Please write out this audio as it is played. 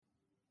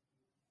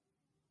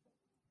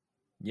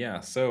Yeah,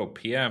 so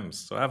PMs.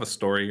 So I have a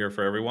story here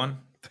for everyone.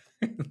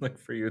 Like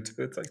for you too.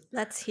 It's like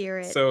Let's hear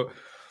it. so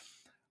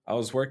I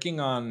was working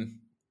on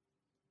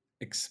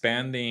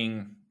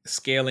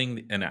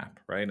scaling an app,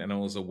 right? And it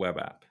was a web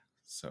app.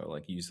 So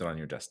like you use it on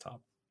your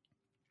desktop.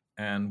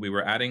 And we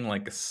were adding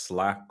like a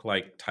Slack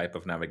like type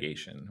of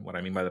navigation. What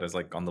I mean by that is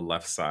like on the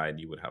left side,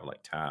 you would have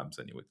like tabs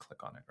and you would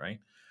click on it, right?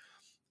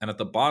 And at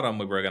the bottom,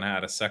 we were going to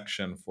add a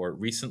section for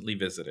recently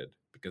visited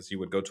because you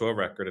would go to a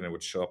record and it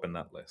would show up in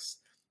that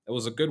list. It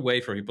was a good way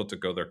for people to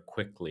go there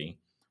quickly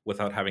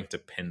without having to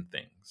pin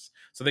things.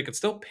 So they could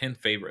still pin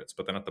favorites,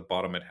 but then at the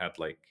bottom, it had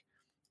like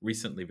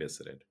recently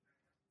visited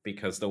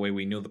because the way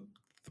we knew the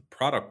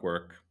product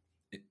work,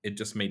 it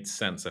just made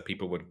sense that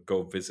people would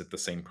go visit the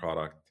same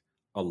product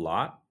a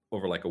lot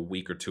over like a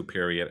week or two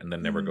period and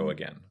then never go Mhm.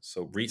 again.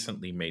 So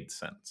recently made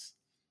sense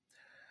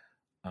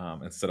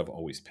instead of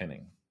always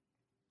pinning.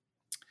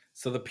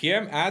 So the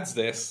PM adds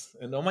this,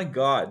 and oh my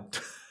God,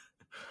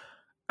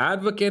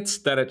 advocates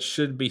that it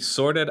should be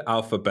sorted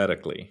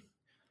alphabetically.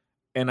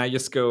 And I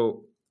just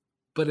go,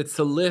 but it's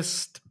a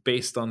list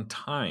based on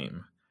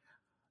time.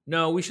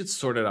 No, we should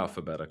sort it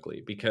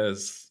alphabetically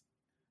because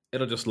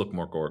it'll just look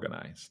more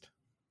organized.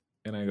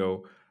 And I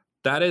go,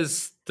 that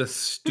is the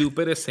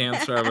stupidest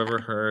answer I've ever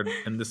heard.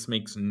 And this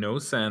makes no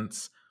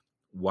sense.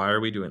 Why are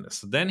we doing this?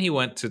 So then he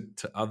went to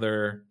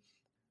other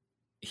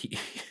he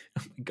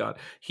oh my God,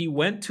 he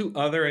went to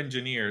other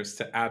engineers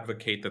to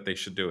advocate that they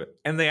should do it,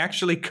 and they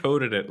actually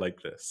coded it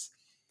like this.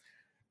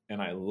 And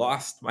I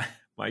lost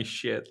my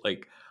shit.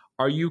 Like,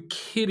 are you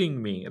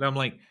kidding me? And I'm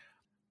like,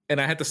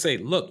 and I had to say,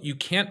 look, you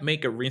can't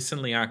make a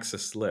recently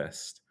accessed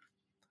list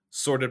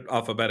sorted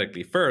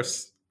alphabetically.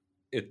 First,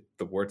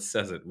 the word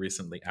says it,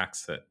 recently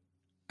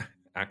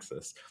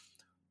access.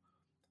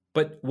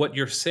 But what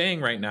you're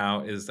saying right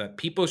now is that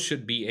people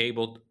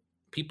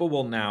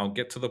will now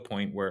get to the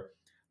point where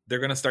they're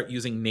going to start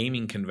using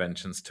naming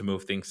conventions to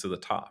move things to the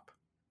top.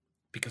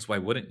 Because why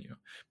wouldn't you?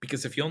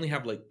 Because if you only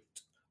have like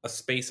a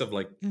space of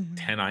like Mhm.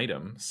 10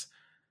 items,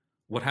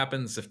 what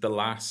happens if the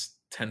last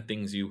 10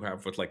 things you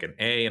have with like an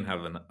A and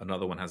have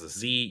another one has a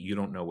Z, you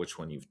don't know which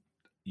one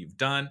you've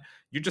done.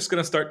 You're just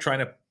going to start trying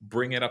to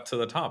bring it up to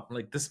the top.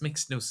 Like this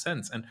makes no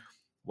sense. And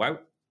why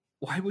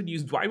why would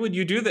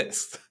you do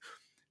this?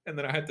 And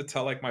then I had to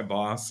tell like my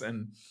boss,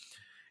 and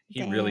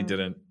he really Dang.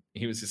 didn't.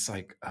 He was just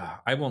like,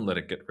 I won't let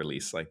it get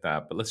released like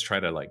that, but let's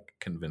try to like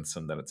convince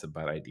him that it's a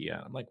bad idea.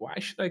 And I'm like, why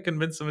should I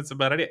convince him it's a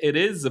bad idea? It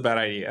is a bad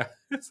idea.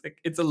 It's like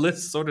it's a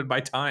list sorted by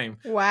time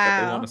that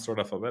they want Wow. to sort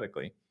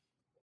alphabetically.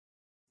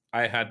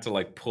 I had to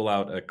like pull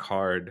out a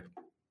card.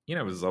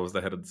 I was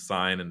the head of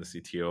design, and the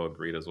CTO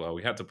agreed as well.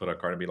 We had to put a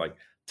card and be like,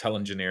 tell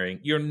engineering,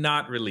 you're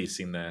not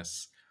releasing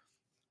this.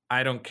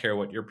 I don't care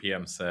what your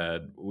PM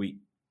said.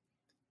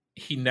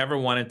 He never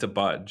wanted to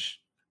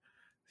budge.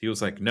 He was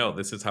like, no,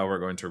 this is how we're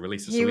going to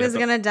release it. So He we had was to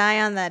gonna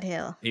die on that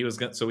hill.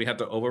 so we had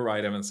to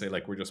override him and say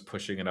like we're just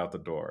pushing it out the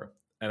door.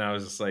 And I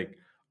was just like,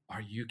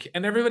 are you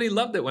and everybody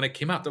loved it when it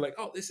came out. They're like,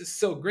 oh, this is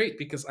so great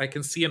because I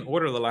can see in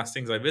order the last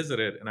things I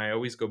visited, and I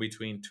always go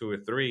between two or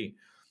three,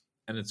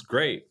 and it's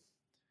great.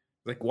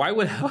 Like why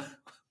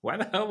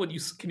the hell would you,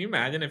 can you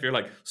imagine if you're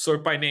like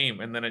sort by name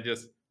and then it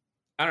just,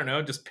 I don't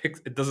know, just picks,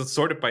 it doesn't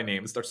sort it by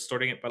name, it starts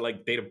sorting it by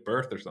like date of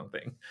birth or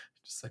something.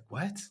 Just like,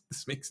 what?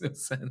 This makes no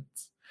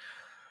sense.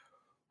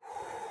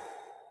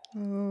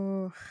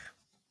 Ooh.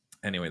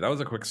 Anyway, that was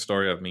a quick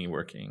story of me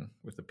working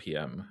with a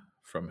PM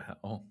from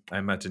hell. I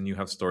imagine you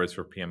have stories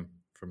for PM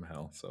from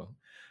hell, so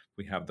if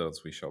we have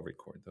those, we shall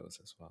record those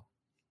as well.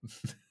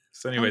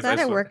 So I'm anyways, glad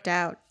it worked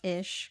out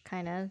ish,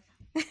 kind of.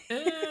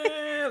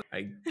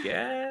 I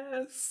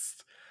guess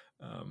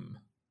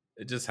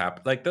it just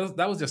happened. Like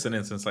that was just an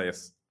instance. I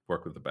just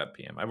worked with a bad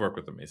PM. I've worked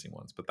with amazing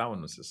ones, but that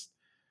one was just,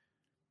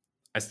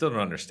 I still don't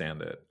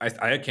understand it.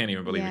 I can't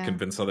even believe it Yeah.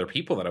 convinced other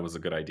people that it was a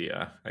good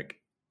idea. Like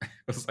I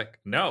was like,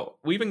 no.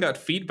 We even got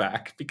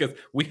feedback because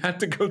we had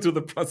to go through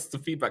the process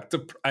of feedback.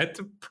 I had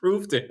to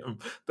prove to him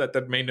that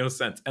that made no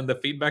sense, and the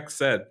feedback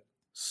said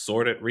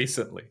sort it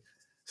recently.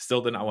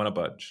 Still did not want to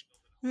budge.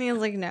 And he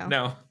was like, no.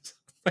 No,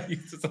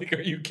 he's just like,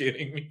 are you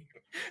kidding me?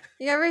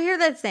 You ever hear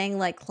that saying,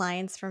 like,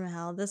 clients from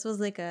hell? This was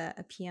like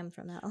a PM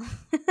from hell.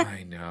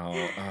 I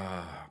know.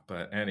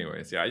 But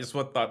anyways, yeah, I just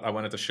thought I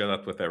wanted to share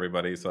that with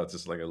everybody. So it's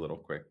just like a little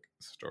quick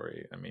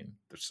story. I mean,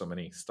 there's so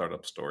many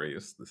startup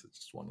stories. This is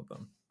just one of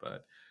them.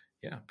 But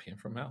yeah, PM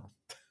from hell.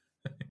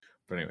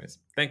 But anyways,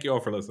 thank you all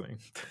for listening.